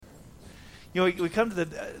We come to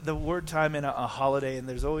the word time in a holiday, and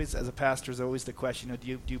there's always, as a pastor, there's always the question: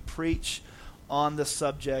 do you preach on the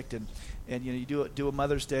subject, and you do a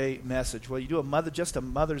Mother's Day message? Well, you do just a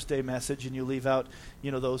Mother's Day message, and you leave out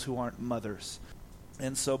those who aren't mothers.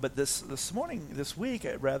 And so, but this week,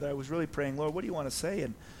 I was really praying, Lord, what do you want to say?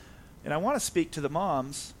 And I want to speak to the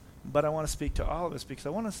moms, but I want to speak to all of us because I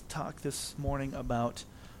want to talk this morning about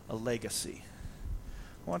a legacy.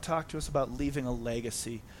 I want to talk to us about leaving a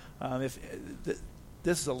legacy. This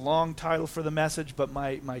is a long title for the message, but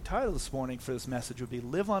my title this morning for this message would be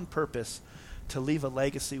Live on Purpose to Leave a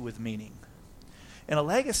Legacy with Meaning. And a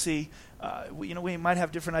legacy, we might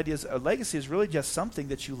have different ideas. A legacy is really just something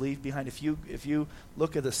that you leave behind. If you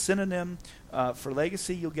look at the synonym for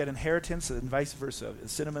legacy, you'll get inheritance, and vice versa.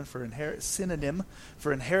 Synonym for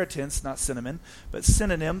inheritance, not cinnamon, but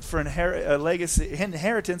synonym for legacy.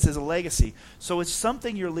 Inheritance is a legacy. So it's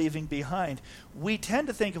something you're leaving behind. We tend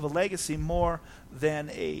to think of a legacy more than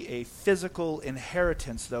a physical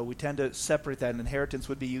inheritance, though. We tend to separate that. An inheritance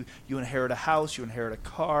would be you inherit a house, you inherit a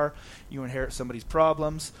car, you inherit somebody's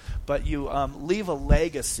problems, but you leave a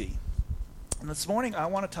legacy. And this morning I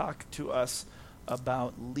want to talk to us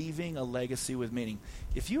about leaving a legacy with meaning.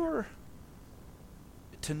 If you were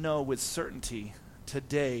to know with certainty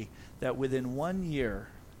today that within 1 year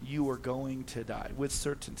you are going to die, with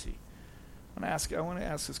certainty, I want to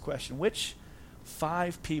ask this question: which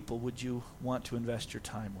 5 people would you want to invest your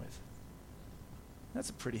time with? That's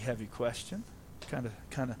a pretty heavy question, kind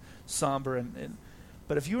of somber.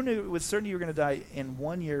 But if you knew with certainty you were going to die in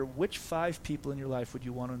 1 year, which 5 people in your life would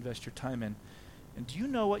you want to invest your time in? And do you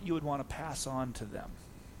know what you would want to pass on to them?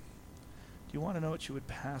 Do you want to know what you would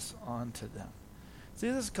pass on to them? See,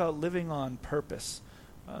 this is called living on purpose.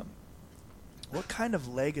 What kind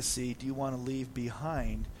of legacy do you want to leave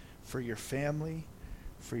behind for your family,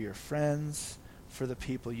 for your friends, for the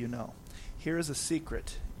people you know? Here is a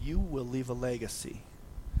secret. You will leave a legacy,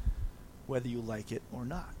 whether you like it or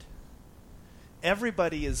not.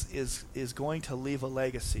 Everybody is going to leave a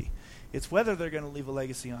legacy. It's whether they're going to leave a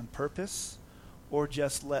legacy on purpose or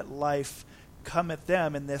just let life come at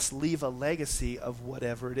them and this leave a legacy of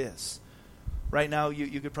whatever it is. Right now,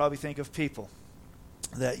 you could probably think of people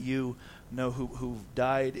that you know who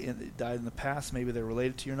died in the past. Maybe they're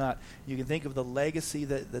related to you or not. You can think of the legacy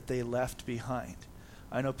that they left behind.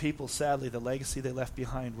 I know people, sadly, the legacy they left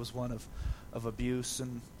behind was one of abuse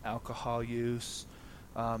and alcohol use,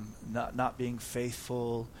 not being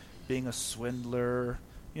faithful, being a swindler.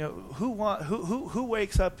 Who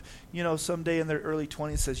wakes up, someday in their early 20s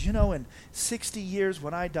and says, in 60 years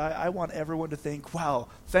when I die, I want everyone to think, wow,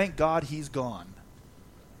 thank God he's gone.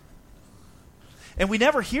 And we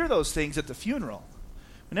never hear those things at the funeral.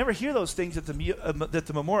 We never hear those things at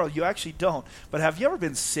the memorial. You actually don't. But have you ever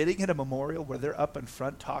been sitting at a memorial where they're up in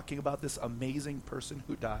front talking about this amazing person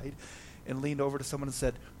who died and leaned over to someone and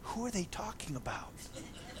said, who are they talking about?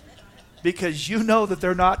 Because you know that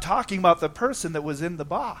they're not talking about the person that was in the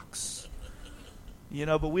box.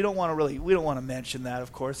 But we don't want to mention that,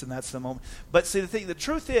 of course, and that's the moment. But see, the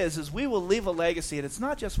truth is we will leave a legacy, and it's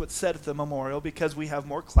not just what's said at the memorial, because we have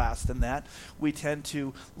more class than that. We tend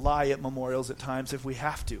to lie at memorials at times if we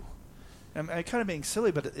have to. I'm kind of being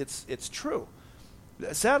silly, but it's true.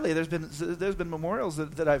 Sadly, there's been memorials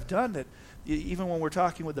that I've done that even when we're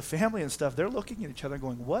talking with the family and stuff, they're looking at each other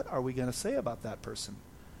going, what are we going to say about that person?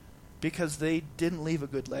 Because they didn't leave a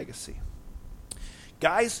good legacy.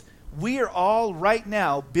 Guys, we are all right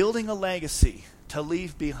now building a legacy to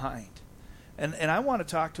leave behind. And I want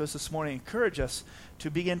to talk to us this morning, encourage us to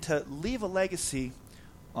begin to leave a legacy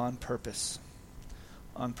on purpose.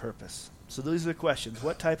 On purpose. So these are the questions.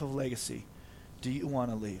 What type of legacy do you want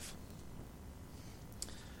to leave?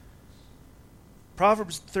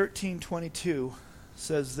 Proverbs 13:22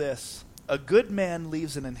 says this: a good man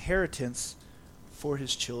leaves an inheritance for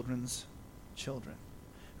his children's children.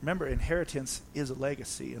 Remember, inheritance is a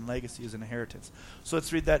legacy, and legacy is an inheritance. So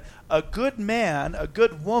let's read that. A good man, a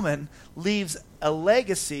good woman, leaves a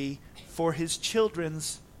legacy for his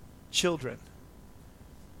children's children.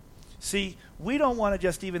 See, we don't want to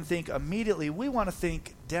just even think immediately. We want to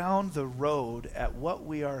think down the road at what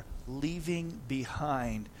we are leaving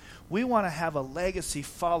behind. We want to have a legacy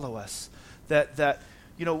follow us. That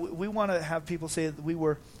we want to have people say that we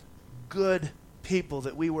were good people,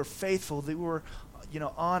 that we were faithful, that we were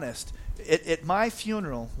honest. At my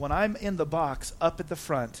funeral, when I'm in the box up at the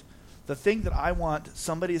front, the thing that I want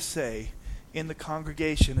somebody to say in the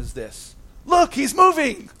congregation is this: look, he's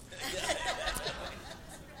moving.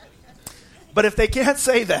 But if they can't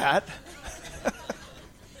say that,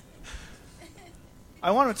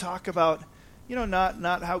 I want to talk about,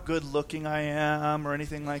 Not how good looking I am or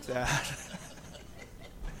anything like that.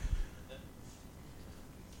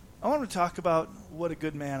 I want to talk about what a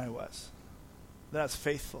good man I was. That's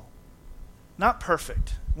faithful. Not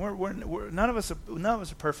perfect. None of us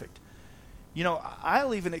are perfect.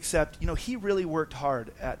 I'll even accept, he really worked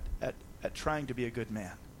hard at trying to be a good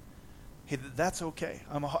man. Hey, that's okay.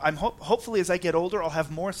 Hopefully as I get older, I'll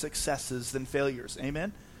have more successes than failures.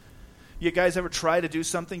 Amen? You guys ever try to do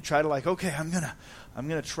something? Try to okay, I'm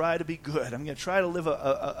gonna try to be good. I'm gonna try to live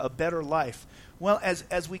a better life. Well,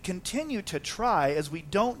 as we continue to try, as we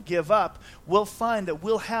don't give up, we'll find that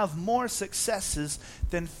we'll have more successes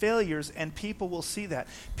than failures, and people will see that.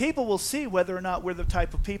 People will see whether or not we're the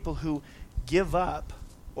type of people who give up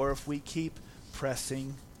or if we keep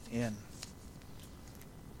pressing in.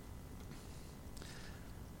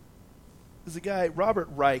 There's a guy, Robert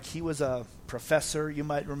Reich. He was a professor. You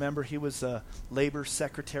might remember he was a labor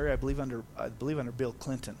secretary, I believe under Bill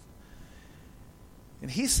Clinton. And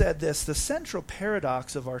he said this: the central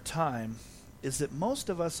paradox of our time is that most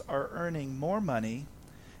of us are earning more money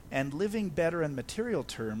and living better in material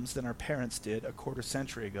terms than our parents did a quarter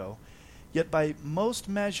century ago, yet by most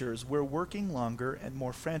measures we're working longer and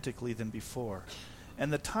more frantically than before,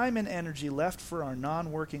 and the time and energy left for our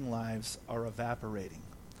non-working lives are evaporating.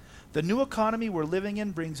 The new economy we're living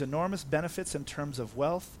in brings enormous benefits in terms of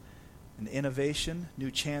wealth and innovation, new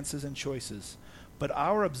chances and choices. But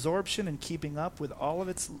our absorption and keeping up with all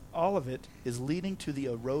of it is leading to the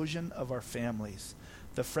erosion of our families,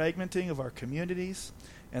 the fragmenting of our communities,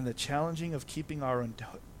 and the challenging of keeping our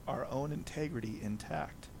own integrity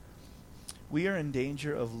intact. We are in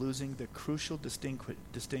danger of losing the crucial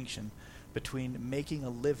distinction between making a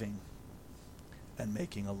living and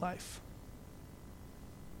making a life.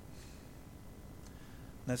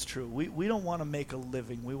 That's true. We don't want to make a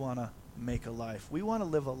living. We want to make a life. We want to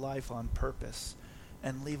live a life on purpose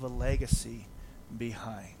and leave a legacy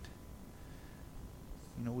behind.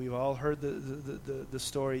 We've all heard the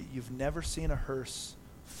story. You've never seen a hearse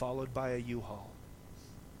followed by a U-Haul.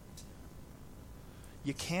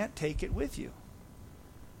 You can't take it with you.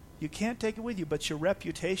 You can't take it with you, but your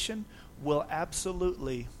reputation will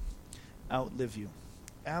absolutely outlive you.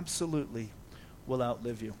 Absolutely will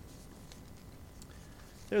outlive you.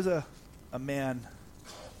 There's a man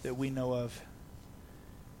that we know of.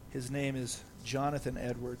 His name is Jonathan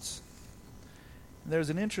Edwards. And there's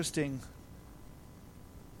an interesting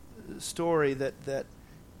story that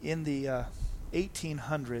in the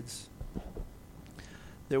 1800s,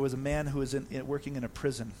 there was a man who was working in a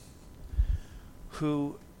prison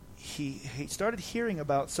who he started hearing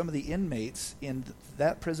about some of the inmates in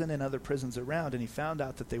that prison and other prisons around, and he found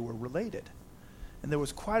out that they were related. And there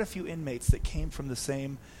was quite a few inmates that came from the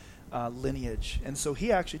same lineage. And so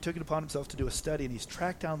he actually took it upon himself to do a study, and he's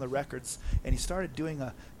tracked down the records, and he started doing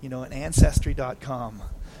an Ancestry.com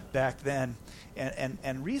back then,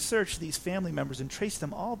 and researched these family members and traced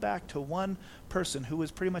them all back to one person who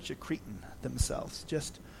was pretty much a cretin themselves,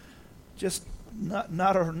 just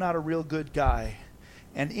not a real good guy.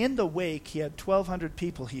 And in the wake, he had 1,200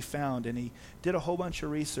 people he found, and he did a whole bunch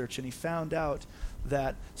of research, and he found out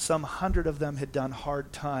that some 100 of them had done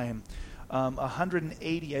hard time.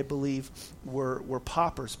 180, I believe, were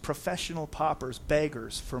paupers, professional paupers,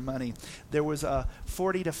 beggars for money. There was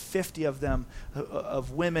 40 to 50 of them,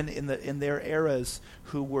 of women in their eras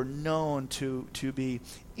who were known to be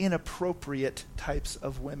inappropriate types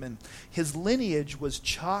of women. His lineage was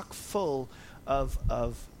chock full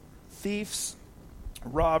of thieves,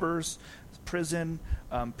 robbers, prison,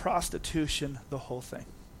 prostitution, the whole thing.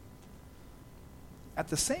 At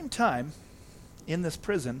the same time, in this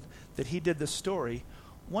prison that he did this story,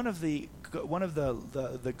 one of the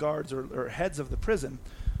guards or heads of the prison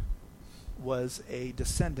was a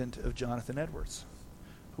descendant of Jonathan Edwards,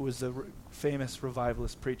 who was the famous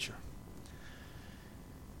revivalist preacher.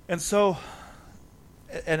 And so,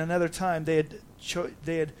 at another time, they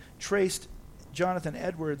had traced Jonathan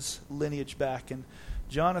Edwards' lineage back, and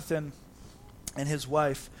Jonathan and his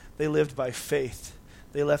wife, they lived by faith.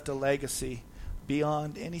 They left a legacy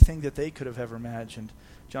beyond anything that they could have ever imagined.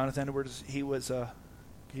 Jonathan Edwards, he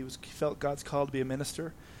felt God's call to be a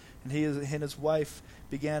minister, and he and his wife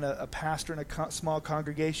began a pastor in a small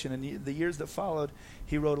congregation. And the years that followed,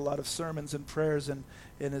 he wrote a lot of sermons and prayers, and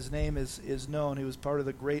his name is known. He was part of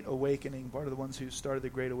the Great Awakening, part of the ones who started the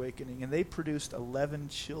Great Awakening, and they produced 11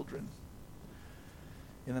 children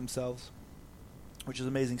in themselves, which is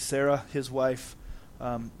amazing. Sarah, his wife,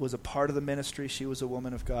 was a part of the ministry. She was a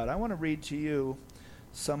woman of God. I want to read to you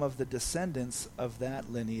some of the descendants of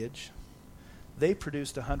that lineage. They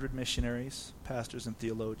produced 100 missionaries, pastors, and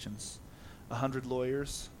theologians, 100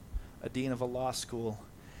 lawyers, a dean of a law school,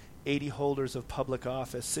 80 holders of public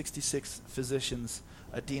office, 66 physicians,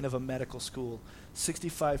 a dean of a medical school,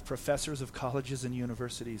 65 professors of colleges and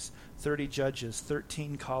universities, 30 judges,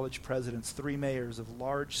 13 college presidents, 3 mayors of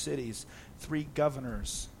large cities, 3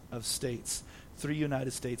 governors of states, 3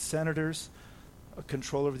 United States senators, a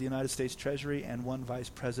controller of the United States Treasury, and 1 vice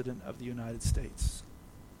president of the United States.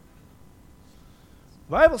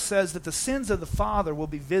 The Bible says that the sins of the father will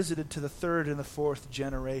be visited to the 3rd and the 4th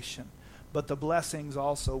generation, but the blessings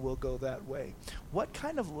also will go that way. What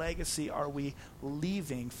kind of legacy are we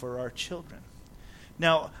leaving for our children?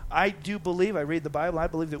 Now, I do believe, I read the Bible, I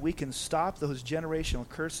believe that we can stop those generational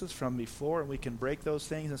curses from before, and we can break those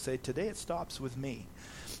things and say, today it stops with me.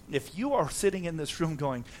 If you are sitting in this room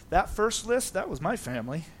going, that first list, that was my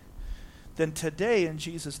family, then today, in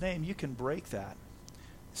Jesus' name, you can break that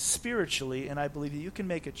spiritually, and I believe that you can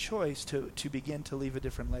make a choice to begin to leave a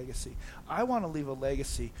different legacy. I want to leave a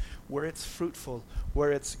legacy where it's fruitful,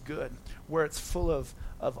 where it's good, where it's full of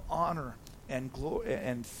honor and glory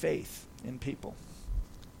and faith in people.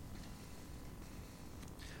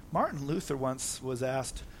 Martin Luther once was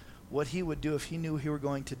asked what he would do if he knew he were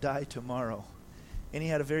going to die tomorrow. And he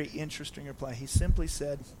had a very interesting reply. He simply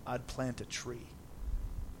said, I'd plant a tree.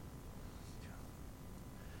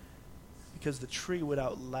 Because the tree would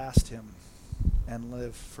outlast him and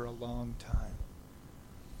live for a long time.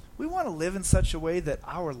 We want to live in such a way that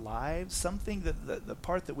our lives, something that the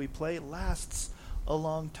part that we play, lasts a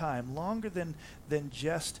long time, longer than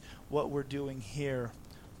just what we're doing here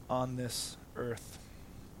on this earth.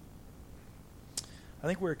 I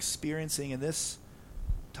think we're experiencing in this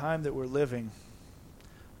time that we're living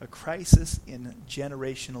a crisis in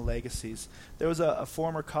generational legacies. There was a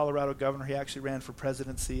former Colorado governor. He actually ran for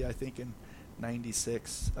presidency, I think, in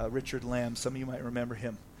 96, Richard Lamb. Some of you might remember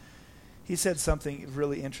him. He said something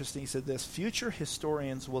really interesting. He said this: future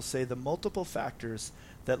historians will say the multiple factors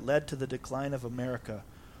that led to the decline of America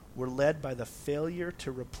were led by the failure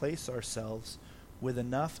to replace ourselves with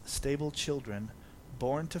enough stable children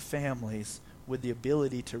born to families with the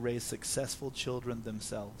ability to raise successful children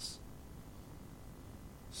themselves.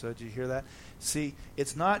 So did you hear that? See,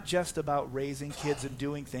 it's not just about raising kids and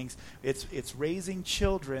doing things. It's raising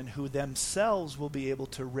children who themselves will be able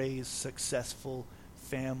to raise successful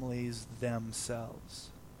families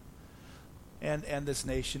themselves. And this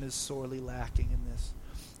nation is sorely lacking in this.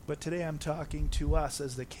 But today I'm talking to us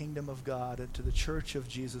as the kingdom of God and to the church of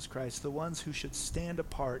Jesus Christ, the ones who should stand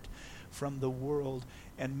apart from the world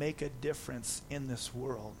and make a difference in this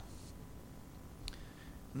world.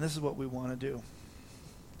 And this is what we want to do.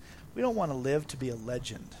 We don't want to live to be a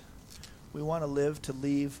legend. We want to live to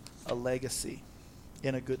leave a legacy,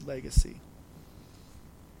 in a good legacy.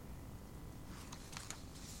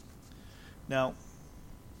 Now,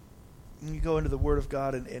 you go into the Word of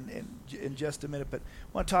God in just a minute, but I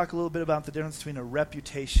want to talk a little bit about the difference between a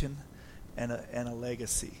reputation and a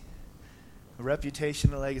legacy. A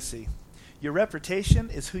reputation and a legacy. Your reputation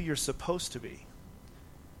is who you're supposed to be.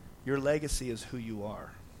 Your legacy is who you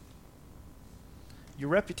are. Your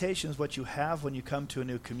reputation is what you have when you come to a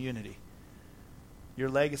new community. Your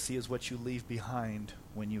legacy is what you leave behind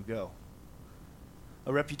when you go.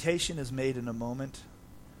 A reputation is made in a moment.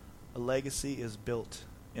 A legacy is built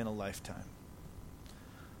in a lifetime.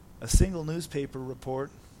 A single newspaper report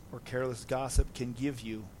or careless gossip can give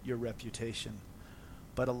you your reputation,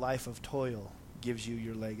 but a life of toil gives you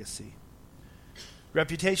your legacy.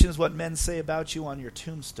 Reputation is what men say about you on your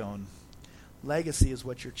tombstone. Legacy is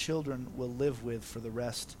what your children will live with for the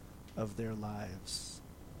rest of their lives.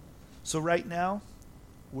 So right now,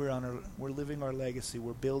 we're living our legacy.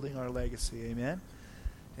 We're building our legacy. Amen?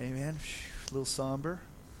 Amen. A little somber.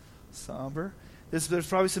 There's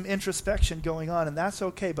probably some introspection going on, and that's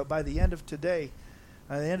okay. But by the end of today,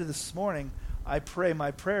 by the end of this morning, I pray,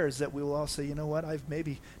 my prayer is that we will all say, you know what, I've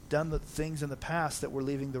maybe done the things in the past that were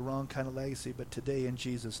leaving the wrong kind of legacy, but today in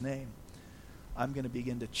Jesus' name, I'm going to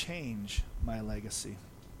begin to change my legacy.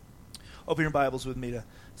 Open your Bibles with me to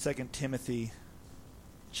 2 Timothy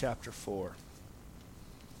chapter 4.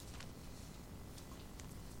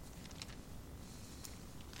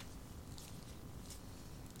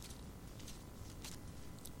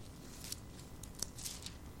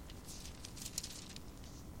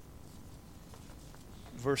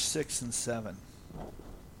 Verse 6 and 7.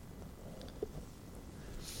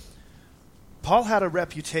 Paul had a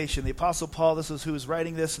reputation. The Apostle Paul, this is who is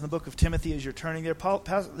writing this in the book of Timothy as you're turning there.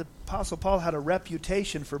 The Apostle Paul had a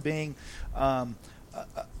reputation for being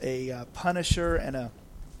a punisher and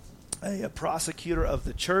a prosecutor of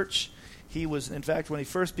the church. He was, in fact, when he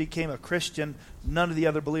first became a Christian, none of the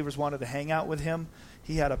other believers wanted to hang out with him.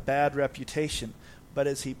 He had a bad reputation. But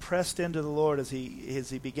as he pressed into the Lord, as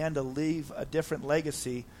he began to leave a different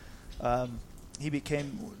legacy, he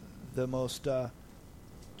became the most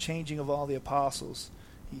changing of all the apostles.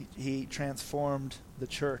 He transformed the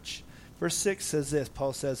church. Verse 6 says this.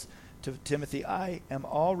 Paul says to Timothy, I am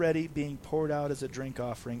already being poured out as a drink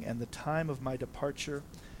offering, and the time of my departure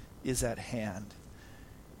is at hand.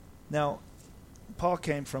 Now, Paul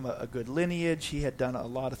came from a good lineage. He had done a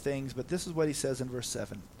lot of things, but this is what he says in verse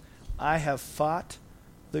 7. I have fought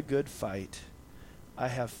the good fight. I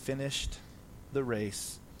have finished the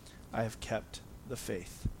race. I have kept the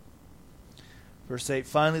faith. Verse 8,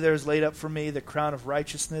 finally there is laid up for me the crown of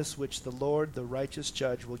righteousness, which the Lord, the righteous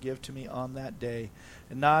judge, will give to me on that day.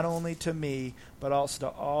 And not only to me, but also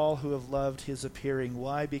to all who have loved his appearing.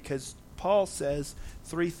 Why? Because Paul says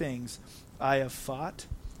three things. I have fought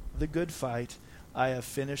the good fight. I have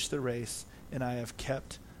finished the race. And I have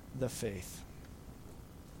kept the faith.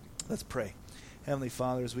 Let's pray. Heavenly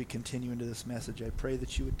Father, as we continue into this message, I pray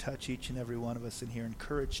that you would touch each and every one of us in here,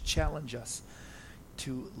 encourage, challenge us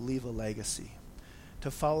to leave a legacy, to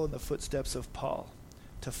follow in the footsteps of Paul,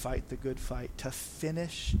 to fight the good fight, to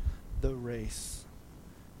finish the race,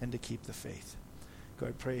 and to keep the faith. God,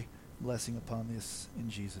 I pray blessing upon this in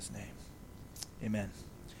Jesus' name. Amen.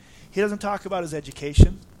 He doesn't talk about his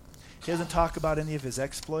education. He doesn't talk about any of his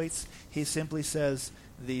exploits. He simply says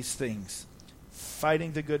these things.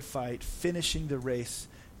 Fighting the good fight, finishing the race,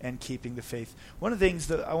 and keeping the faith. One of the things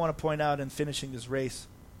that I want to point out in finishing this race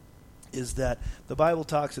is that the Bible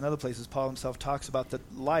talks, in other places, Paul himself talks about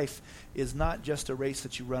that life is not just a race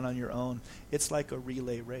that you run on your own. It's like a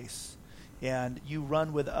relay race. And you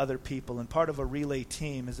run with other people. And part of a relay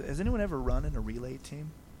team, has anyone ever run in a relay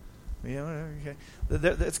team? Yeah, okay.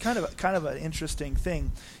 It's kind of an interesting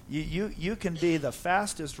thing. You can be the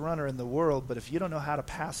fastest runner in the world, but if you don't know how to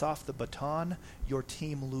pass off the baton, your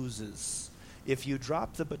team loses. If you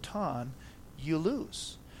drop the baton, you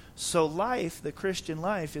lose. So life, the Christian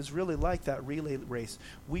life, is really like that relay race.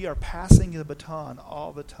 We are passing the baton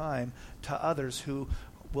all the time to others who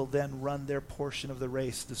will then run their portion of the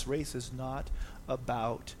race. This race is not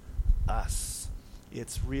about us.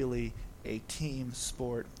 It's really a team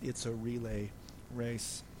sport. It's a relay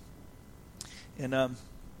race. And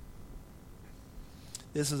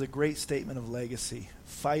this is a great statement of legacy.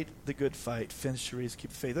 Fight the good fight. Finish the race.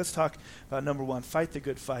 Keep the faith. Let's talk about number one. Fight the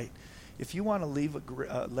good fight. If you want to leave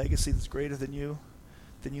a legacy that's greater than you,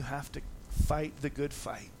 then you have to fight the good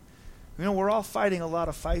fight. You know, we're all fighting a lot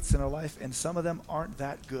of fights in our life, and some of them aren't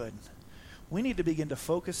that good. We need to begin to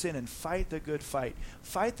focus in and fight the good fight.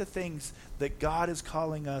 Fight the things that God is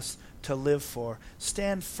calling us to live for.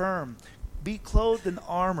 Stand firm. Be clothed in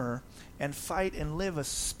armor and fight and live a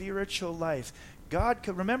spiritual life. God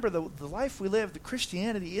could remember the life we live. The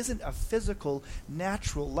Christianity isn't a physical,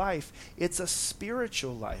 natural life. It's a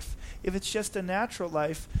spiritual life. If it's just a natural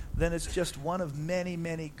life, then it's just one of many,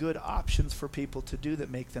 many good options for people to do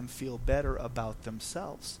that make them feel better about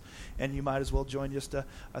themselves. And you might as well join just a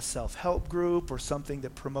self-help group or something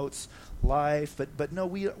that promotes life. But no,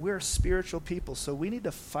 we're spiritual people, so we need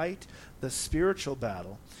to fight the spiritual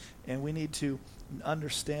battle, and we need to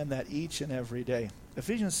understand that each and every day.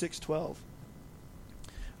 Ephesians 6:12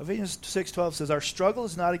 says, our struggle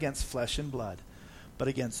is not against flesh and blood, but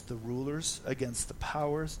against the rulers, against the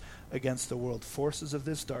powers, against the world forces of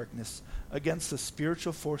this darkness, against the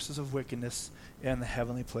spiritual forces of wickedness in the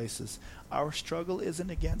heavenly places. Our struggle isn't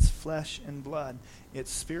against flesh and blood. It's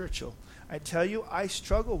spiritual. I tell you, I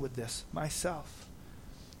struggle with this myself.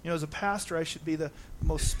 You know, as a pastor, I should be the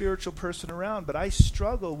most spiritual person around, but I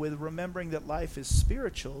struggle with remembering that life is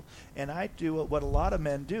spiritual, and I do what a lot of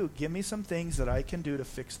men do. Give me some things that I can do to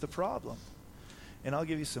fix the problem. And I'll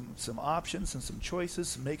give you some options and some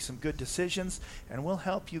choices, make some good decisions, and we'll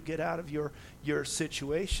help you get out of your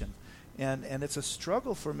situation. And it's a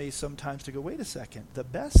struggle for me sometimes to go, wait a second, the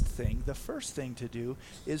first thing to do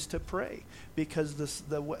is to pray, because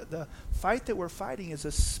the fight that we're fighting is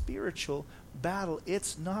a spiritual battle.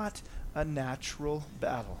 It's not a natural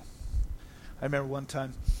battle. I remember one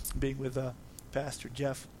time being with Pastor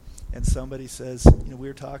Jeff, and somebody says, we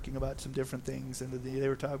were talking about some different things, and they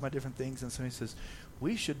were talking about different things, and somebody says,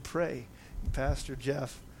 we should pray. And Pastor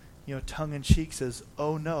Jeff, tongue-in-cheek says,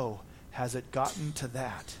 oh no, has it gotten to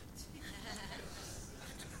that?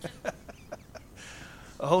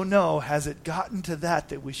 Oh no, has it gotten to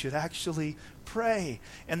that we should actually pray?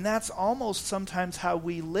 And that's almost sometimes how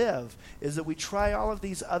we live, is that we try all of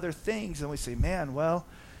these other things and we say, man, well,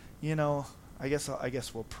 I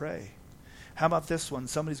guess we'll pray. How about this one?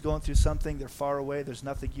 Somebody's going through something, they're far away, there's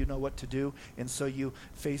nothing you know what to do, and so you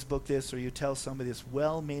Facebook this or you tell somebody this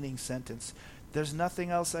well-meaning sentence. There's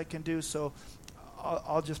nothing else I can do, so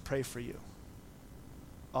I'll just pray for you.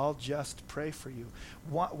 I'll just pray for you.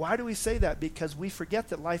 Why do we say that? Because we forget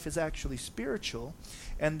that life is actually spiritual,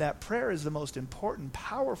 and that prayer is the most important,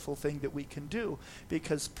 powerful thing that we can do,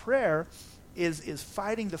 because prayer is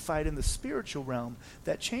fighting the fight in the spiritual realm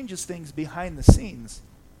that changes things behind the scenes.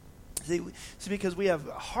 See, because we have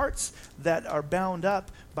hearts that are bound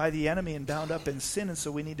up by the enemy and bound up in sin, and so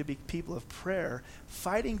we need to be people of prayer.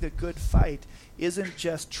 Fighting the good fight isn't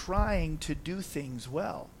just trying to do things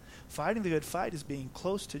well. Fighting the good fight is being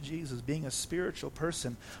close to Jesus, being a spiritual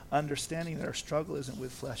person, understanding that our struggle isn't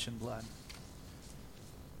with flesh and blood.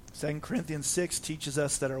 2 Corinthians 6 teaches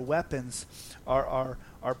us that our weapons are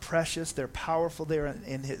precious, they're powerful, they're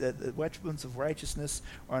in the weapons of righteousness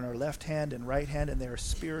are in our left hand and right hand, and they are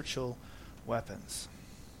spiritual weapons.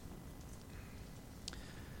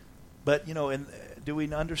 But, do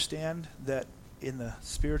we understand that in the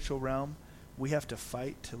spiritual realm, we have to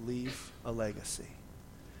fight to leave a legacy?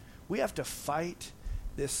 We have to fight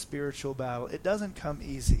this spiritual battle. It doesn't come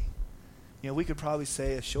easy. We could probably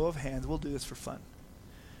say a show of hands, we'll do this for fun.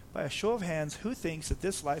 By a show of hands, who thinks that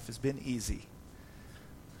this life has been easy?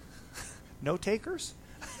 No takers?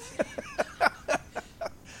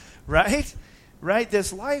 Right? Right?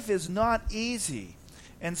 This life is not easy.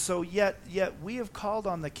 And so yet we have called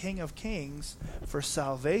on the King of Kings for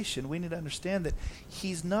salvation. We need to understand that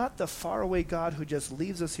he's not the faraway God who just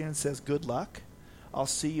leaves us here and says, good luck. I'll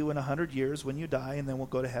see you in 100 years when you die, and then we'll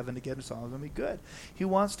go to heaven together. It's all going to be good. He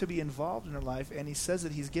wants to be involved in our life, and he says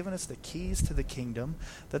that he's given us the keys to the kingdom,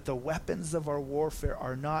 that the weapons of our warfare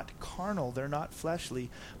are not carnal, they're not fleshly,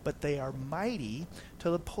 but they are mighty to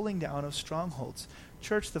the pulling down of strongholds.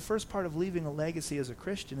 Church, the first part of leaving a legacy as a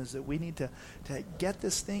Christian is that we need to get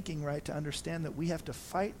this thinking right, to understand that we have to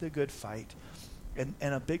fight the good fight. And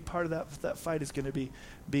a big part of that fight is going to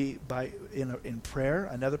be in prayer.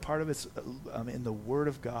 Another part of it's in the Word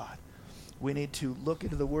of God. We need to look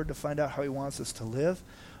into the Word to find out how he wants us to live.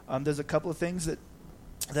 There's a couple of things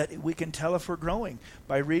that we can tell if we're growing.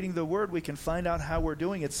 By reading the Word, we can find out how we're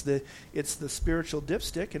doing. It's the spiritual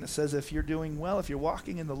dipstick, and it says if you're doing well, if you're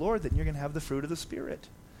walking in the Lord, then you're going to have the fruit of the Spirit.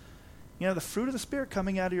 The fruit of the Spirit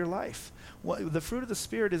coming out of your life. The fruit of the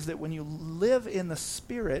Spirit is that when you live in the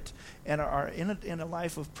Spirit and are in a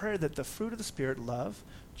life of prayer, that the fruit of the Spirit, love,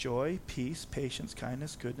 joy, peace, patience,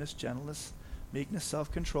 kindness, goodness, gentleness, meekness,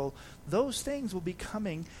 self-control, those things will be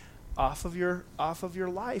coming off of your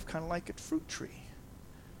life, kind of like a fruit tree.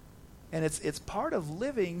 And it's part of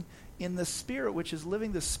living in the Spirit, which is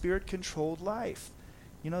living the Spirit-controlled life.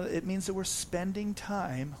 It means that we're spending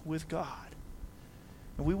time with God.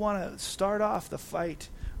 And we want to start off the fight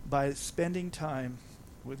by spending time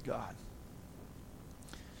with God.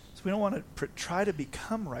 So we don't want to try to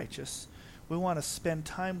become righteous. We want to spend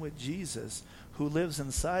time with Jesus, who lives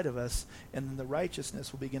inside of us, and then the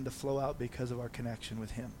righteousness will begin to flow out because of our connection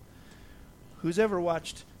with him. Who's ever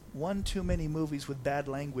watched one too many movies with bad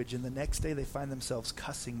language, and the next day they find themselves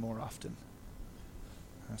cussing more often?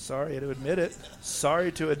 I'm sorry to admit it.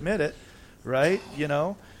 Sorry to admit it, right?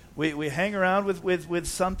 We hang around with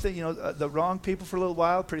something, the wrong people for a little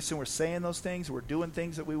while. Pretty soon we're saying those things. We're doing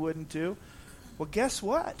things that we wouldn't do. Well, guess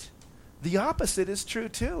what? The opposite is true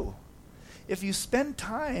too. If you spend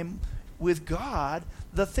time with God,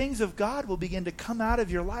 the things of God will begin to come out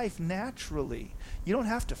of your life naturally. You don't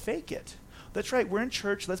have to fake it. That's right. We're in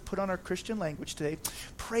church. Let's put on our Christian language today.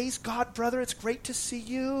 Praise God, brother. It's great to see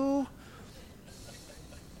you.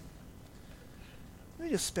 We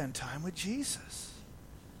just spend time with Jesus.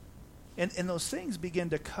 And those things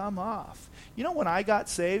begin to come off. When I got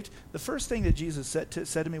saved, the first thing that Jesus said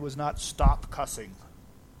to me was not stop cussing.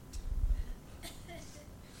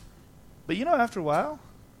 But after a while,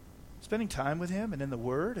 spending time with him and in the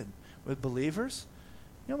Word and with believers,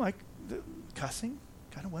 the cussing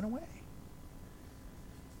kind of went away.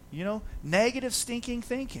 Negative, stinking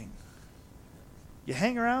thinking. You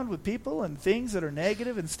hang around with people and things that are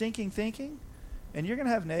negative and stinking thinking, and you're going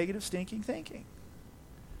to have negative, stinking thinking.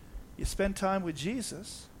 You spend time with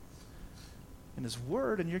Jesus and his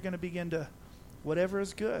Word, and you're going to begin to, whatever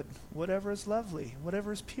is good, whatever is lovely,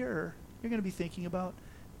 whatever is pure, you're going to be thinking about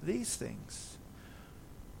these things.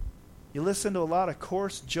 You listen to a lot of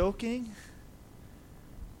coarse joking.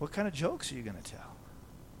 What kind of jokes are you going to tell?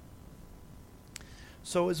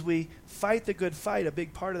 So as we fight the good fight, a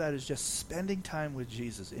big part of that is just spending time with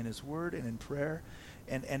Jesus in his Word and in prayer,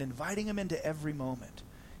 and inviting him into every moment.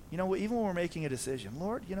 Even when we're making a decision,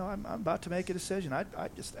 Lord, I'm about to make a decision. I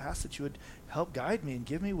just ask that you would help guide me and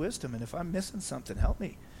give me wisdom. And if I'm missing something, help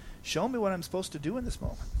me. Show me what I'm supposed to do in this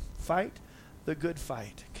moment. Fight the good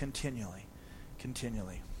fight continually.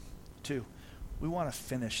 2, we want to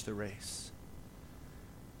finish the race.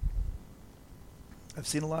 I've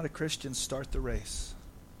seen a lot of Christians start the race,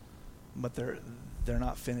 but they're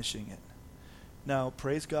not finishing it. Now,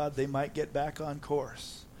 praise God, they might get back on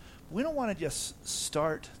course. We don't want to just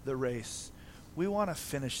start the race. We want to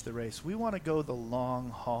finish the race. We want to go the long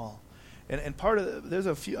haul. And part of there's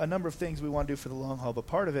a number of things we want to do for the long haul, but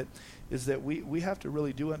part of it is that we have to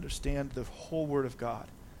really do understand the whole Word of God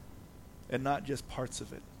and not just parts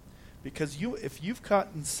of it. Because if you've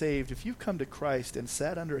gotten saved, if you've come to Christ and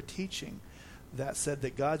sat under a teaching that said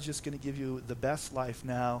that God's just going to give you the best life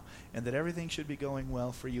now and that everything should be going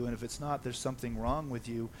well for you, and if it's not, there's something wrong with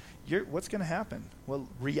you, what's going to happen? Well,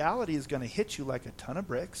 reality is going to hit you like a ton of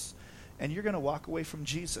bricks, and you're going to walk away from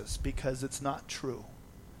Jesus because it's not true.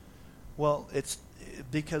 Well, it's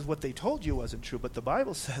because what they told you wasn't true, but the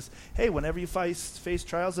Bible says, hey, whenever you face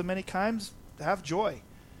trials of many kinds, have joy,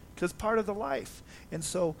 because part of the life. And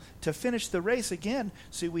so to finish the race again,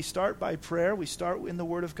 see, we start by prayer, we start in the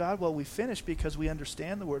Word of God. Well, we finish because we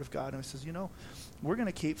understand the Word of God. And it says, we're going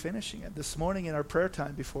to keep finishing it. This morning in our prayer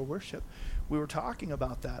time before worship, we were talking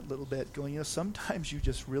about that a little bit, going, sometimes you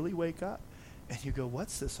just really wake up and you go,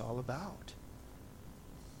 what's this all about?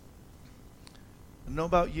 I don't know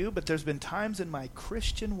about you, but there's been times in my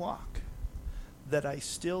Christian walk that I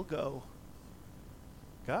still go,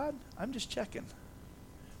 God, I'm just checking.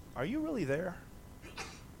 Are you really there?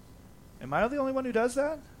 Am I the only one who does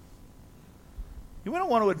that? You don't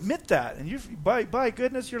want to admit that. And by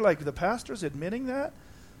goodness, you're like, the pastor's admitting that?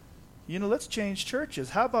 Let's change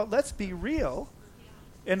churches. How about let's be real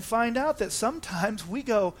and find out that sometimes we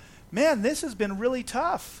go, man, this has been really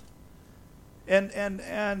tough.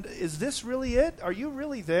 And is this really it? Are you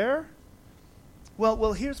really there?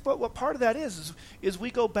 Well, here's what part of that is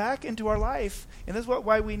we go back into our life, and this is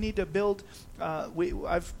why we need to build,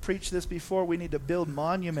 I've preached this before, we need to build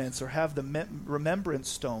monuments or have the remembrance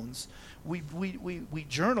stones. We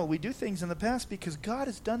journal, we do things in the past because God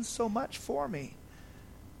has done so much for me.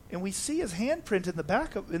 And we see his handprint in the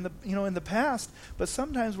back in the past, but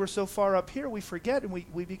sometimes we're so far up here we forget and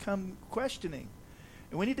we become questioning.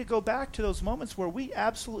 And we need to go back to those moments where we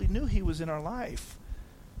absolutely knew he was in our life.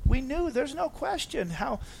 We knew, there's no question,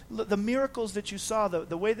 how the miracles that you saw,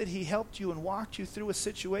 the way that he helped you and walked you through a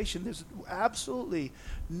situation, there's absolutely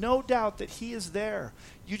no doubt that he is there.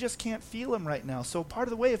 You just can't feel him right now. So part of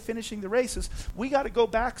the way of finishing the race is we got to go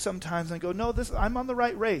back sometimes and go, no, I'm on the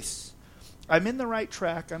right race. I'm in the right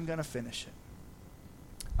track. I'm going to finish it.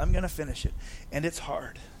 I'm going to finish it. And it's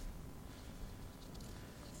hard.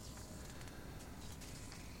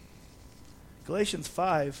 Galatians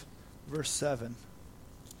 5, verse 7.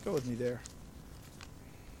 Go with me there.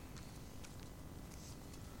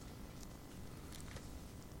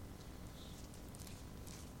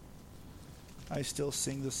 I still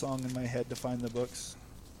sing the song in my head to find the books.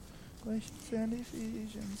 Galatians and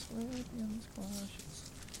Ephesians, Philippians,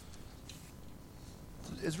 Colossians.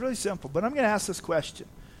 It's really simple, but I'm going to ask this question.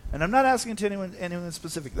 And I'm not asking it to anyone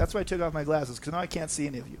specific. That's why I took off my glasses, because now I can't see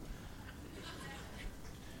any of you.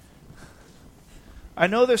 I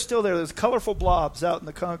know they're still there. There's colorful blobs out in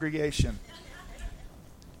the congregation.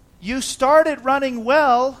 You started running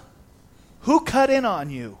well. Who cut in on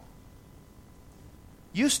you?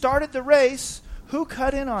 You started the race. Who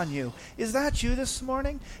cut in on you? Is that you this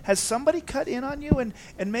morning? Has somebody cut in on you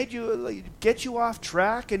and made you get you off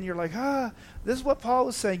track? And you're like, this is what Paul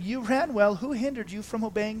was saying. You ran well. Who hindered you from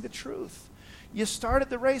obeying the truth? You started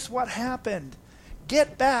the race. What happened?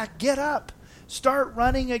 Get back. Get up. Start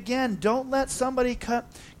running again. Don't let somebody cut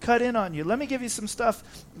in on you. Let me give you some stuff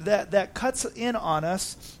that cuts in on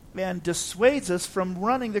us and dissuades us from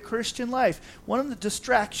running the Christian life. One of the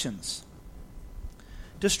distractions.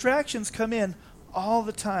 Distractions come in all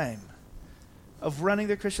the time of running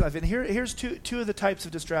the Christian life. And here's two of the types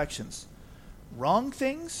of distractions. Wrong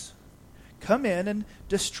things come in and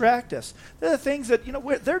distract us. They're the things that,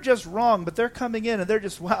 they're just wrong, but they're coming in and they're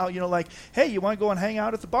just, wow, like, hey, you want to go and hang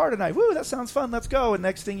out at the bar tonight? Woo, that sounds fun. Let's go. And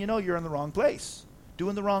next thing you know, you're in the wrong place,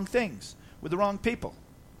 doing the wrong things with the wrong people.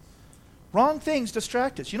 Wrong things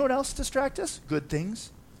distract us. You know what else distracts us? Good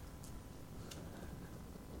things.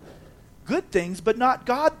 Good things, but not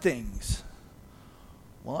God things.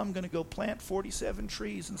 Well, I'm going to go plant 47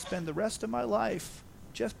 trees and spend the rest of my life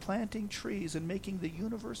just planting trees and making the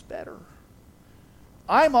universe better.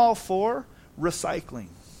 I'm all for recycling.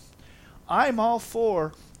 I'm all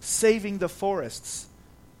for saving the forests.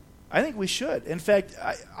 I think we should. In fact,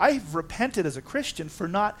 I've repented as a Christian for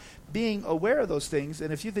not being aware of those things.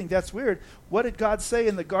 And if you think that's weird, what did God say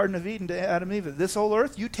in the Garden of Eden to Adam and Eve? This whole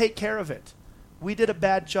earth, you take care of it. We did a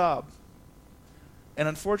bad job. And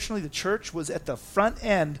unfortunately, the church was at the front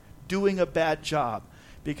end doing a bad job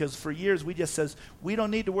Because for years we just says, we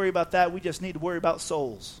don't need to worry about that. We just need to worry about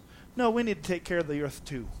souls. No, we need to take care of the earth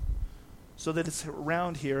too. So that it's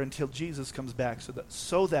around here until Jesus comes back.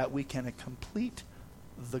 So that we can complete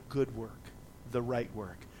the good work, the right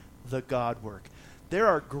work, the God work. There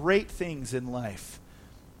are great things in life,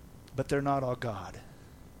 but they're not all God.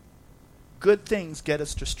 Good things get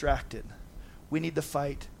us distracted. We need to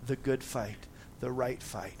fight the good fight, the right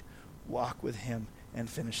fight. Walk with him and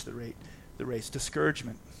finish the race.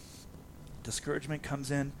 Discouragement. Discouragement comes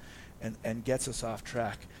in and gets us off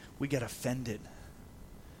track. We get offended.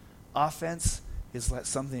 Offense is like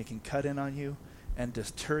something that can cut in on you and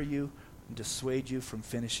deter you and dissuade you from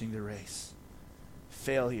finishing the race.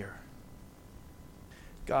 Failure.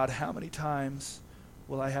 God, how many times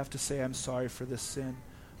will I have to say I'm sorry for this sin?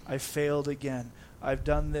 I failed again. I've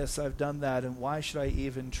done this, I've done that, and why should I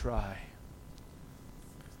even try?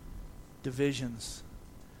 Divisions.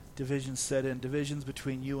 Divisions set in. Divisions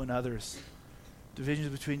between you and others. Divisions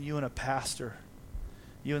between you and a pastor.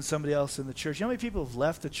 You and somebody else in the church. You know how many people have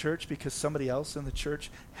left the church because somebody else in the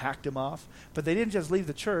church hacked them off? But they didn't just leave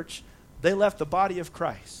the church. They left the body of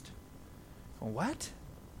Christ. Well, what?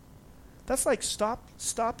 That's like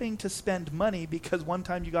stopping to spend money because one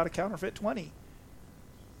time you got a counterfeit 20.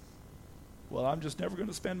 Well, I'm just never going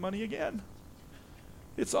to spend money again.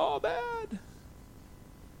 It's all bad.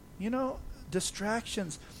 You know,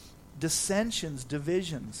 distractions, dissensions,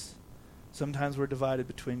 divisions. Sometimes we're divided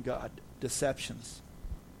between God. Deceptions.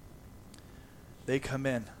 They come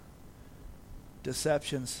in.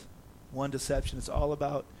 Deceptions. One deception. It's all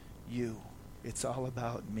about you. It's all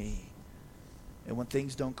about me. And when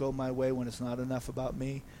things don't go my way, when it's not enough about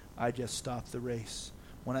me, I just stop the race.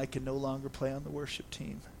 When I can no longer play on the worship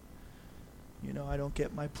team. You know, I don't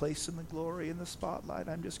get my place in the glory, in the spotlight.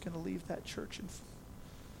 I'm just going to leave that church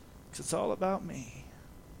because it's all about me.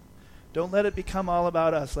 Don't let it become all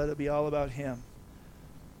about us. Let it be all about him.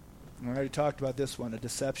 I already talked about this one, a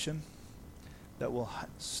deception that will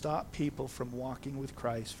stop people from walking with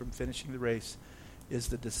Christ, from finishing the race, is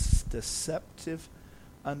the deceptive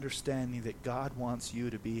understanding that God wants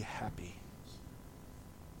you to be happy.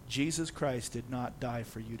 Jesus Christ did not die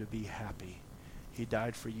for you to be happy. He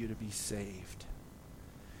died for you to be saved.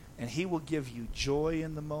 And he will give you joy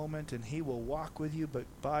in the moment, and he will walk with you, but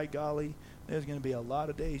by golly, there's going to be a lot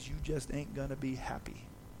of days you just ain't going to be happy.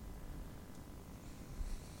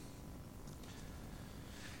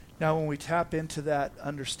 Now, when we tap into that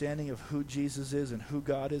understanding of who Jesus is and who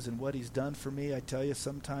God is and what he's done for me, I tell you,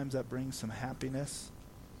 sometimes that brings some happiness.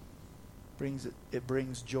 It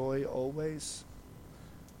brings joy always.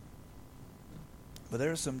 But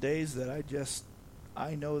there are some days that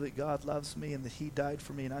I know that God loves me and that he died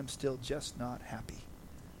for me, and I'm still just not happy.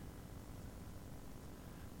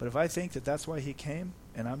 But if I think that that's why he came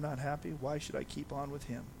and I'm not happy, why should I keep on with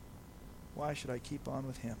him? Why should I keep on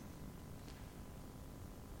with him?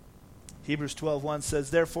 Hebrews 12:1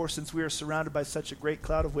 says, "Therefore, since we are surrounded by such a great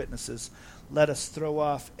cloud of witnesses, let us throw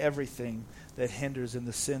off everything that hinders and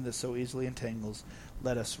the sin that so easily entangles.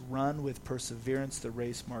 Let us run with perseverance the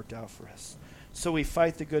race marked out for us." So we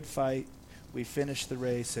fight the good fight, we finish the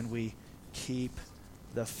race, and we keep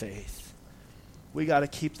the faith. We got to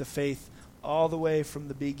keep the faith all the way from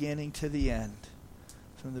the beginning to the end.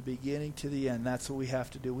 From the beginning to the end. That's what we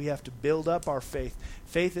have to do. We have to build up our faith.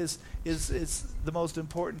 Faith is the most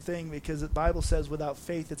important thing, because the Bible says without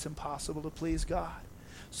faith it's impossible to please God.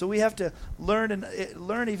 So we have to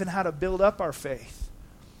learn even how to build up our faith.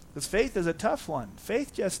 Because faith is a tough one.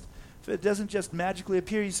 Faith it doesn't just magically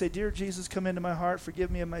appear. You say, "Dear Jesus, come into my heart,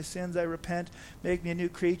 forgive me of my sins, I repent, make me a new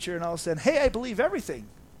creature," and all of a sudden, hey, I believe everything.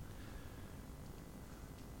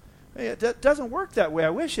 It doesn't work that way. I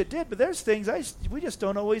wish it did, but there's things we just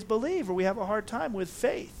don't always believe, or we have a hard time with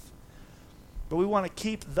faith. But we want to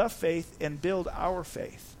keep the faith and build our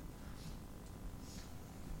faith.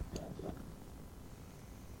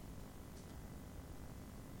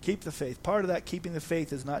 Keep the faith. Part of that keeping the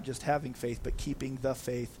faith is not just having faith, but keeping the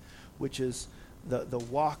faith, which is the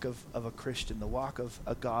walk of a Christian, the walk of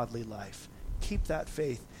a godly life. Keep that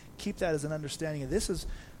faith. Keep that as an understanding of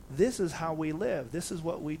this is how we live. This is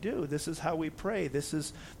what we do. This is how we pray. This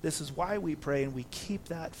is why we pray, and we keep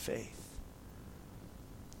that faith.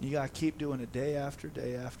 You got to keep doing it day after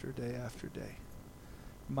day after day after day.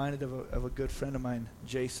 Reminded of a good friend of mine,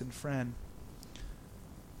 Jason Friend.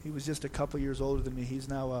 He was just a couple years older than me. He's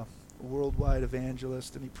now a worldwide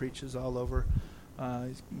evangelist, and he preaches all over,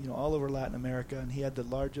 all over Latin America. And he had the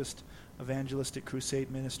largest evangelistic crusade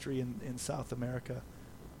ministry in South America.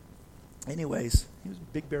 Anyways, he was a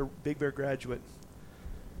Big Bear graduate.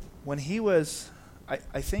 When he was, I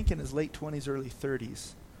think, in his late 20s, early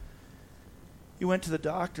 30s, he went to the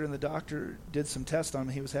doctor, and the doctor did some tests on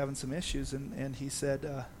him. He was having some issues, and he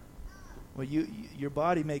said, well, your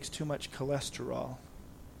body makes too much cholesterol,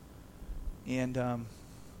 and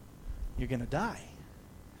you're going to die.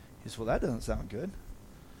 He says, well, that doesn't sound good.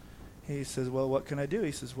 He says, well, what can I do?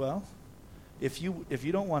 He says, well, if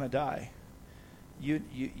you don't want to die,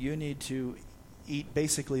 you need to eat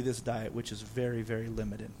basically this diet, which is very, very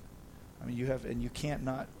limited. I mean, you can't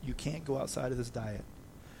go outside of this diet.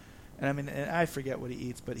 And I forget what he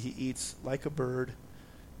eats, but he eats like a bird,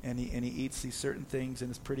 and he eats these certain things, and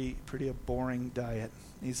it's pretty a boring diet.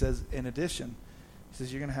 He says, in addition, he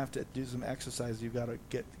says, you're going to have to do some exercise. You got to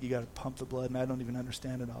pump the blood, and I don't even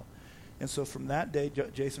understand it all. And so from that day,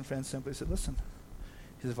 Jason Friend simply said, listen,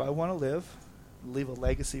 he says, if I want to leave a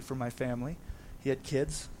legacy for my family. He had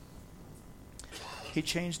kids. He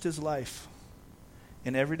changed his life.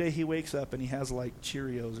 And every day he wakes up and he has like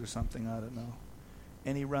Cheerios or something, I don't know.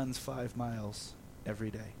 And he runs 5 miles every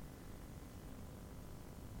day.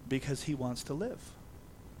 Because he wants to live.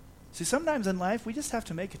 See, sometimes in life we just have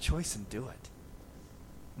to make a choice and do it.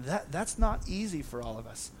 That's not easy for all of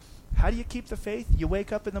us. How do you keep the faith? You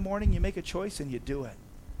wake up in the morning, you make a choice, and you do it.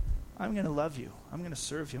 I'm going to love you. I'm going to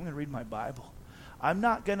serve you. I'm going to read my Bible. I'm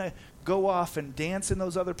not going to go off and dance in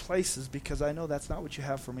those other places because I know that's not what you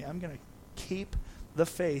have for me. I'm going to keep the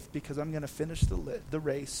faith because I'm going to finish the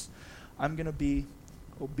race. I'm going to be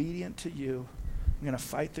obedient to you. I'm going to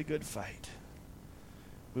fight the good fight.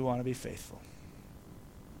 We want to be faithful.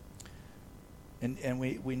 And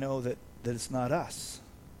we know that it's not us.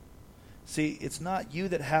 See, it's not you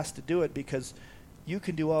that has to do it because you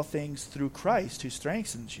can do all things through Christ who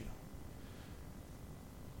strengthens you.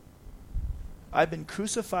 I've been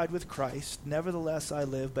crucified with Christ. Nevertheless, I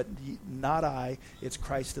live, but not I. It's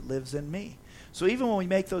Christ that lives in me. So even when we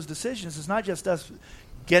make those decisions, it's not just us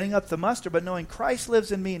getting up the muster, but knowing Christ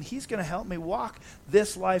lives in me, and he's going to help me walk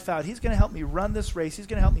this life out. He's going to help me run this race. He's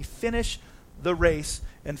going to help me finish the race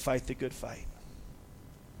and fight the good fight.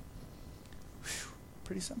 Whew,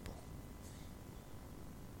 pretty simple.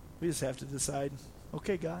 We just have to decide,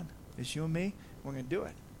 okay, God, it's you and me. We're going to do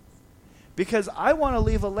it. Because I want to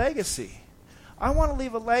leave a legacy. I want to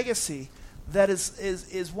leave a legacy that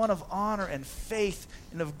is one of honor and faith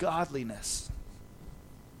and of godliness.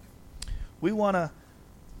 We want to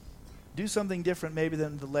do something different maybe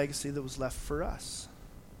than the legacy that was left for us.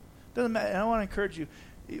 Doesn't matter. And I want to encourage you,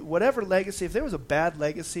 whatever legacy, if there was a bad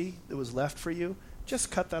legacy that was left for you,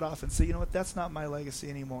 just cut that off and say, you know what, that's not my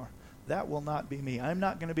legacy anymore. That will not be me. I'm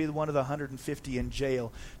not going to be one of the 150 in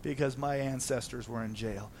jail because my ancestors were in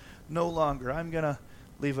jail. No longer. I'm going to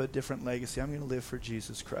leave a different legacy. I'm going to live for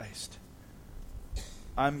Jesus Christ.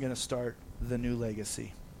 I'm going to start the new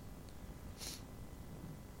legacy.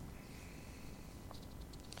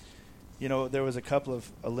 You know, there was a couple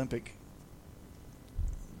of Olympic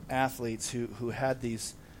athletes who had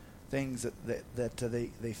these things that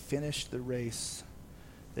they finished the race.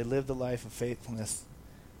 They lived the life of faithfulness.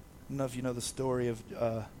 I don't know if you know the story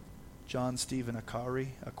of John Stephen Akhari,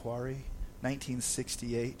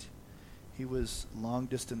 1968. He was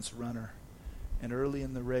long-distance runner, and early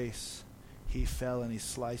in the race, he fell and he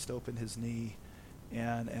sliced open his knee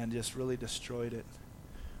and just really destroyed it.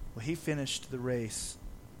 Well, he finished the race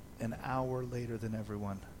an hour later than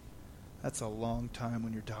everyone. That's a long time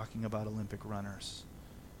when you're talking about Olympic runners.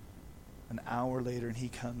 An hour later, and he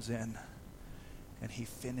comes in, and he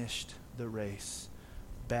finished the race.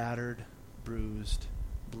 Battered, bruised,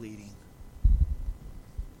 bleeding.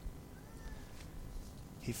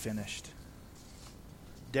 He finished.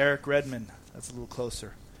 Derek Redmond, that's a little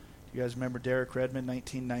closer. You guys remember Derek Redmond,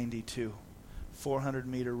 1992,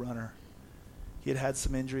 400-meter runner. He had had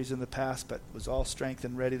some injuries in the past, but was all strength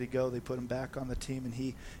and ready to go. They put him back on the team, and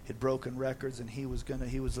he had broken records, and he was kind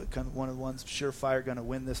of one of the ones surefire going to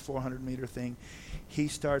win this 400-meter thing. He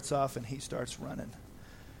starts off and he starts running.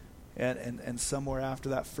 And somewhere after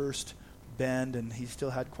that first bend, and he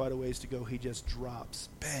still had quite a ways to go, he just drops,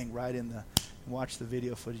 bang, right in the, watch the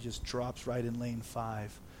video footage, just drops right in lane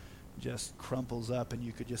 5, just crumples up, and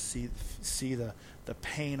you could just see the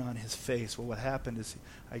pain on his face. Well, what happened is,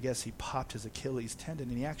 I guess he popped his Achilles tendon,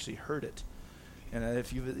 and he actually hurt it. And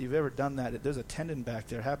if you've ever done that, there's a tendon back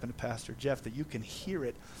there, happened to Pastor Jeff, that you can hear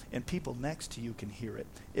it, and people next to you can hear it.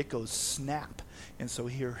 It goes snap. And so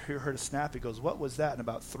he heard a snap. He goes, what was that? And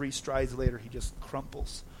about 3 strides later, he just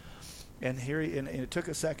crumples. And and it took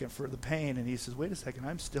a second for the pain, and he says, wait a second,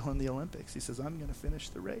 I'm still in the Olympics. He says, I'm going to finish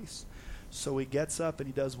the race. So he gets up, and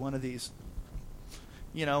he does one of these,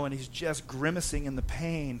 and he's just grimacing in the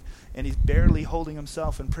pain, and he's barely holding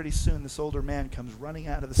himself, and pretty soon this older man comes running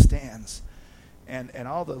out of the stands. And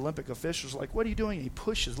all the Olympic officials are like, what are you doing? And he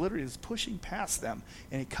pushes, literally is pushing past them.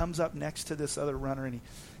 And he comes up next to this other runner, and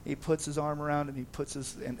he puts his arm around him,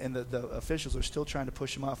 and the officials are still trying to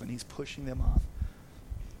push him off, and he's pushing them off.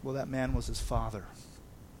 Well, that man was his father.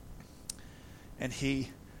 And he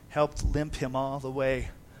helped limp him all the way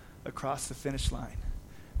across the finish line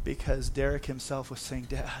because Derek himself was saying,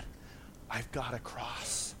 Dad, I've got to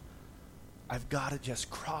cross. I've got to just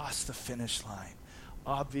cross the finish line.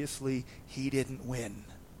 Obviously, he didn't win,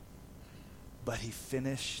 but he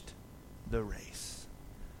finished the race.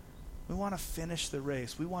 We want to finish the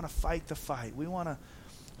race. We want to fight the fight. We want to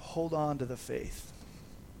hold on to the faith.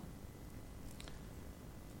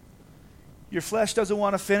 Your flesh doesn't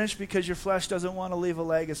want to finish because your flesh doesn't want to leave a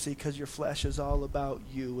legacy, because your flesh is all about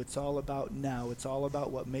you. It's all about now. It's all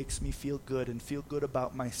about what makes me feel good and feel good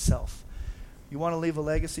about myself. You want to leave a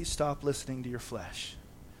legacy? Stop listening to your flesh.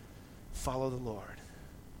 Follow the Lord.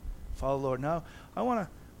 Follow the Lord. Now, I want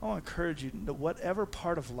to encourage you that whatever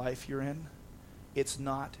part of life you're in, it's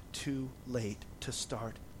not too late to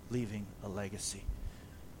start leaving a legacy.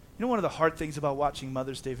 You know, one of the hard things about watching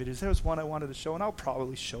Mother's Day videos, there was one I wanted to show, and I'll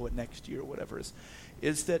probably show it next year or whatever,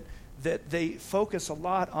 is that they focus a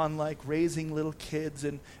lot on like raising little kids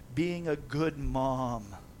and being a good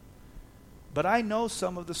mom. But I know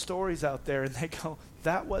some of the stories out there, and they go,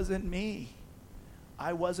 that wasn't me.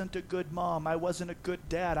 I wasn't a good mom. I wasn't a good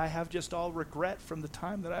dad. I have just all regret from the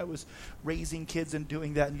time that I was raising kids and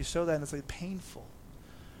doing that. And you show that, and it's like painful.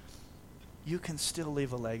 You can still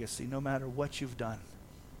leave a legacy no matter what you've done.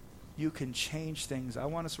 You can change things. We're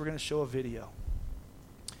going to show a video.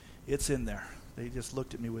 It's in there. They just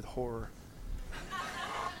looked at me with horror.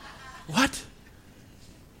 What?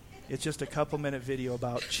 It's just a couple-minute video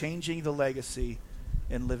about changing the legacy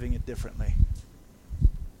and living it differently.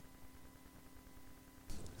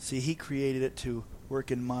 See, he created it to work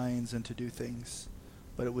in mines and to do things,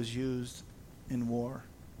 but it was used in war,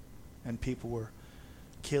 and people were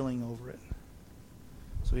killing over it.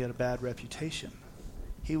 So he had a bad reputation.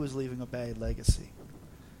 He was leaving a bad legacy.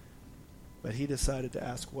 But he decided to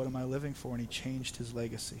ask, what am I living for? And he changed his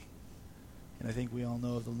legacy. And I think we all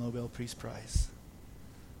know of the Nobel Peace Prize.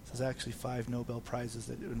 There's actually 5 Nobel Prizes,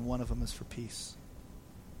 and one of them is for peace.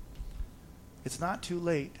 It's not too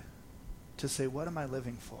late to say, what am I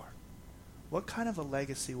living for? What kind of a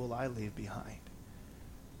legacy will I leave behind?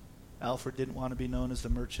 Alfred didn't want to be known as the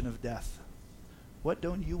merchant of death. What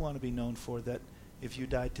don't you want to be known for that if you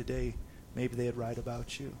died today, maybe they'd write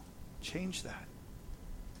about you? Change that.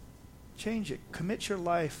 Change it. Commit your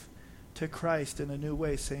life to Christ in a new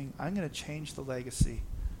way, saying, I'm going to change the legacy.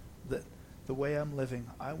 The way I'm living,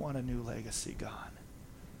 I want a new legacy, God.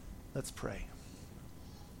 Let's pray.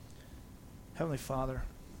 Heavenly Father,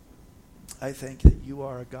 I thank that you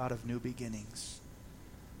are a God of new beginnings,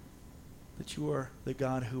 that you are the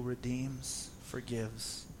God who redeems,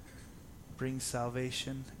 forgives, brings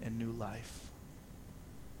salvation and new life.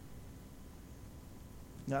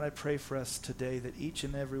 God, I pray for us today that each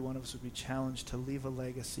and every one of us would be challenged to leave a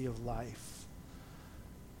legacy of life,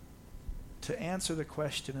 to answer the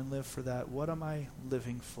question and live for that. What am I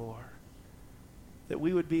living for? That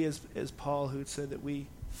we would be as Paul, who had said that we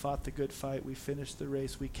fought the good fight, we finished the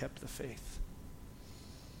race, we kept the faith.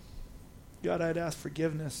 God, I'd ask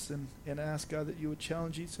forgiveness and ask, God, that you would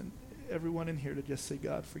challenge each and everyone in here to just say,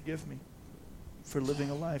 God, forgive me for living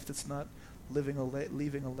a life that's not leaving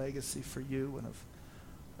a legacy for you and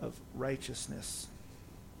of righteousness.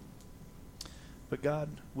 But God,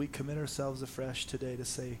 we commit ourselves afresh today to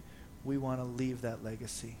say we want to leave that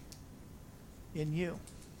legacy in you.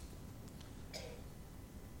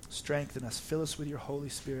 Strengthen us. Fill us with your Holy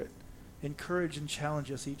Spirit. Encourage and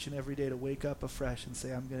challenge us each and every day to wake up afresh and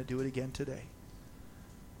say, I'm going to do it again today.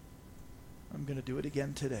 I'm going to do it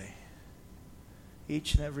again today.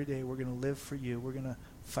 Each and every day we're going to live for you. We're going to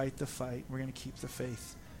fight the fight. We're going to keep the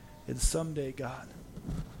faith. And someday, God,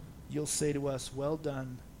 you'll say to us, well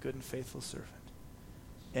done, good and faithful servant.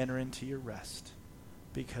 Enter into your rest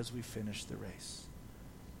because we finished the race.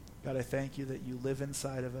 God, I thank you that you live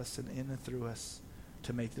inside of us and in and through us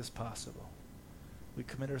to make this possible. We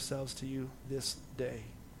commit ourselves to you this day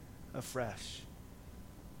afresh.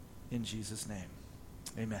 In Jesus' name,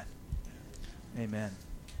 amen. Amen.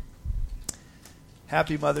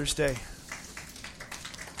 Happy Mother's Day.